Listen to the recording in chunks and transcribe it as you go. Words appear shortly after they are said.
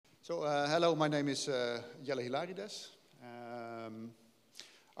Hello, my name is Jelle Hylarides.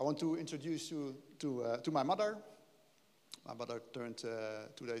 I want to introduce you to my mother. My mother turned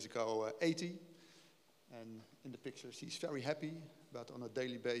 2 days ago 80, and in the picture she's very happy, but on a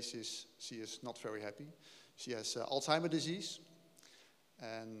daily basis she is not very happy. She has Alzheimer disease,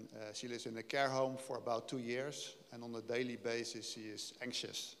 and she lives in a care home for about 2 years, and on a daily basis she is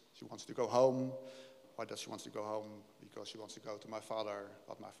anxious. She wants to go home. Why does she want to go home? Because she wants to go to my father,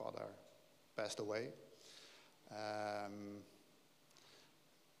 but my father passed away.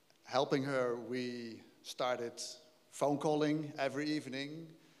 Helping her, we started phone calling every evening,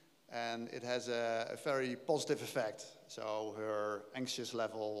 and it has a very positive effect. So her anxious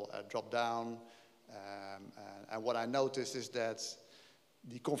level dropped down, and what I noticed is that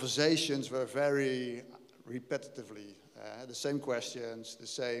the conversations were very repetitively, the same questions, the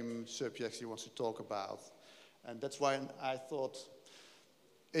same subjects he wants to talk about. And that's why I thought,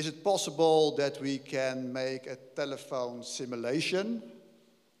 is it possible that we can make a telephone simulation?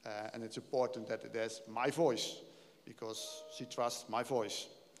 And it's important that it has my voice, because she trusts my voice.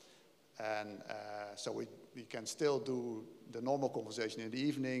 And so we can still do the normal conversation in the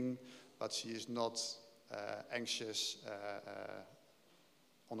evening, but she is not anxious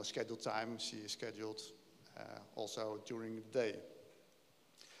on a scheduled time. She is scheduled also during the day.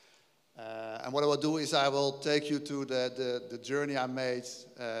 And what I will do is I will take you to the journey I made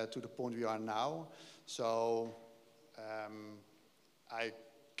to the point we are now. So I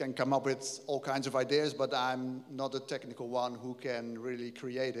can come up with all kinds of ideas, but I'm not a technical one who can really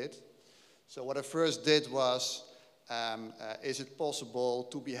create it. So what I first did was, is it possible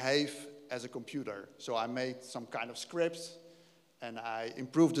to behave as a computer? So I made some kind of script, and I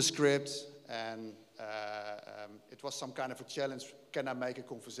improved the script, and it was some kind of a challenge. Can I make a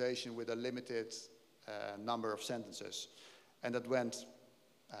conversation with a limited number of sentences? And that went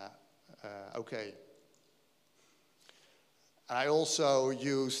okay. I also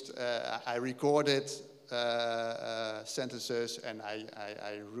used, I recorded sentences, and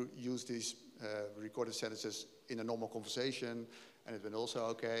I used these recorded sentences in a normal conversation, and it went also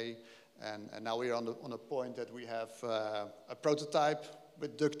okay. And now we're on a point that we have a prototype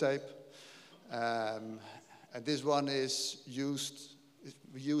with duct tape. And this one is used,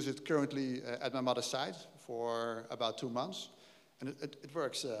 we use it currently at my mother's side for about 2 months. And it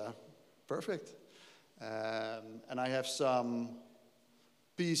works perfect. And I have some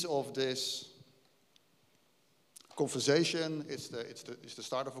piece of this conversation. It's the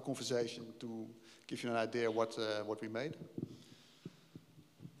start of a conversation to give you an idea what we made.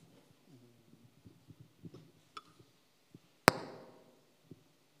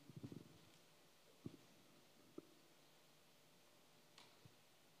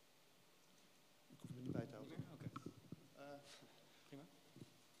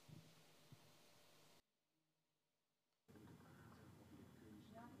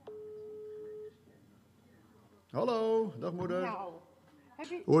 Hallo, dag moeder. Nou,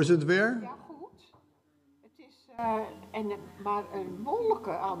 Hoe is het weer? Ja, goed. Het is maar een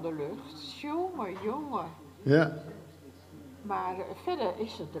wolken aan de lucht. Jongen. Ja. Maar verder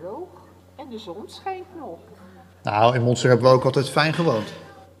is het droog en de zon schijnt nog. Nou, in Monster hebben we ook altijd fijn gewoond.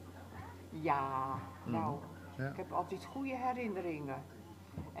 Ja, ik heb altijd goede herinneringen.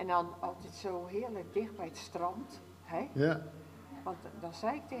 En dan altijd zo heerlijk dicht bij het strand. Hè? Ja. Want dan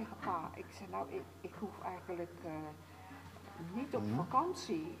zei ik tegen pa, ik zei nou, ik hoef eigenlijk niet op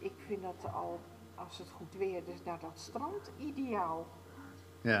vakantie. Ik vind dat al, als het goed weer is, naar dat strand ideaal.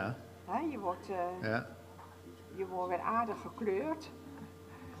 Ja. Je wordt weer aardig gekleurd.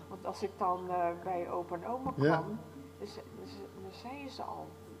 Want als ik dan bij opa en oma kwam, dan zeiden ze al,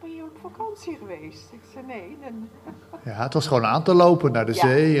 ben je op vakantie geweest? Ik zei nee. Dan Ja, het was gewoon aan te lopen naar de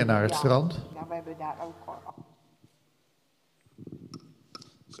zee en naar het strand. Ja, we hebben daar ook...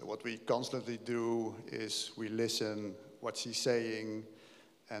 So what we constantly do is we listen what she's saying,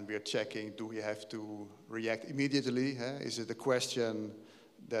 and we're checking, do we have to react immediately? Is it a question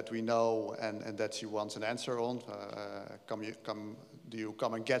that we know and that she wants an answer on? Do you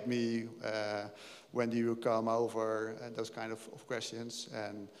come and get me? When do you come over? Those kind of questions.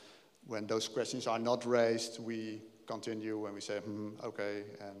 And when those questions are not raised, we continue and we say, okay,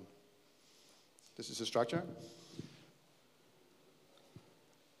 and this is the structure.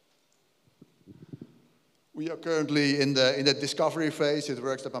 We are currently in the discovery phase. It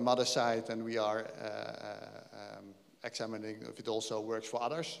works at my mother's side, and we are examining if it also works for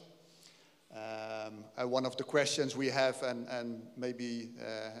others. And one of the questions we have, and maybe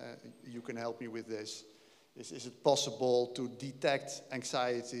you can help me with this, is it possible to detect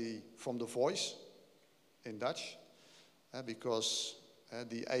anxiety from the voice in Dutch? Because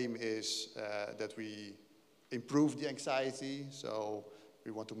The aim is that we improve the anxiety, so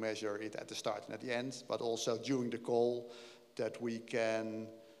we want to measure it at the start and at the end, but also during the call, that we can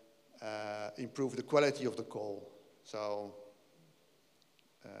improve the quality of the call. So,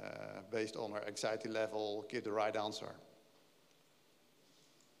 based on her anxiety level, give the right answer.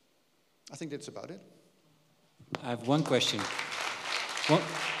 I think that's about it. I have one question.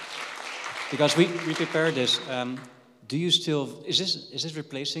 Because we prepared this. Do you still, is this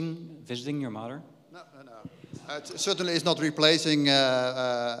replacing visiting your mother? No. It certainly is not replacing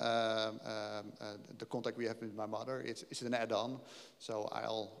the contact we have with my mother. It's an add-on. So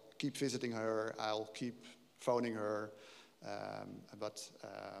I'll keep visiting her. I'll keep phoning her. But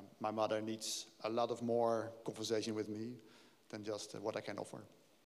my mother needs a lot of more conversation with me than just what I can offer.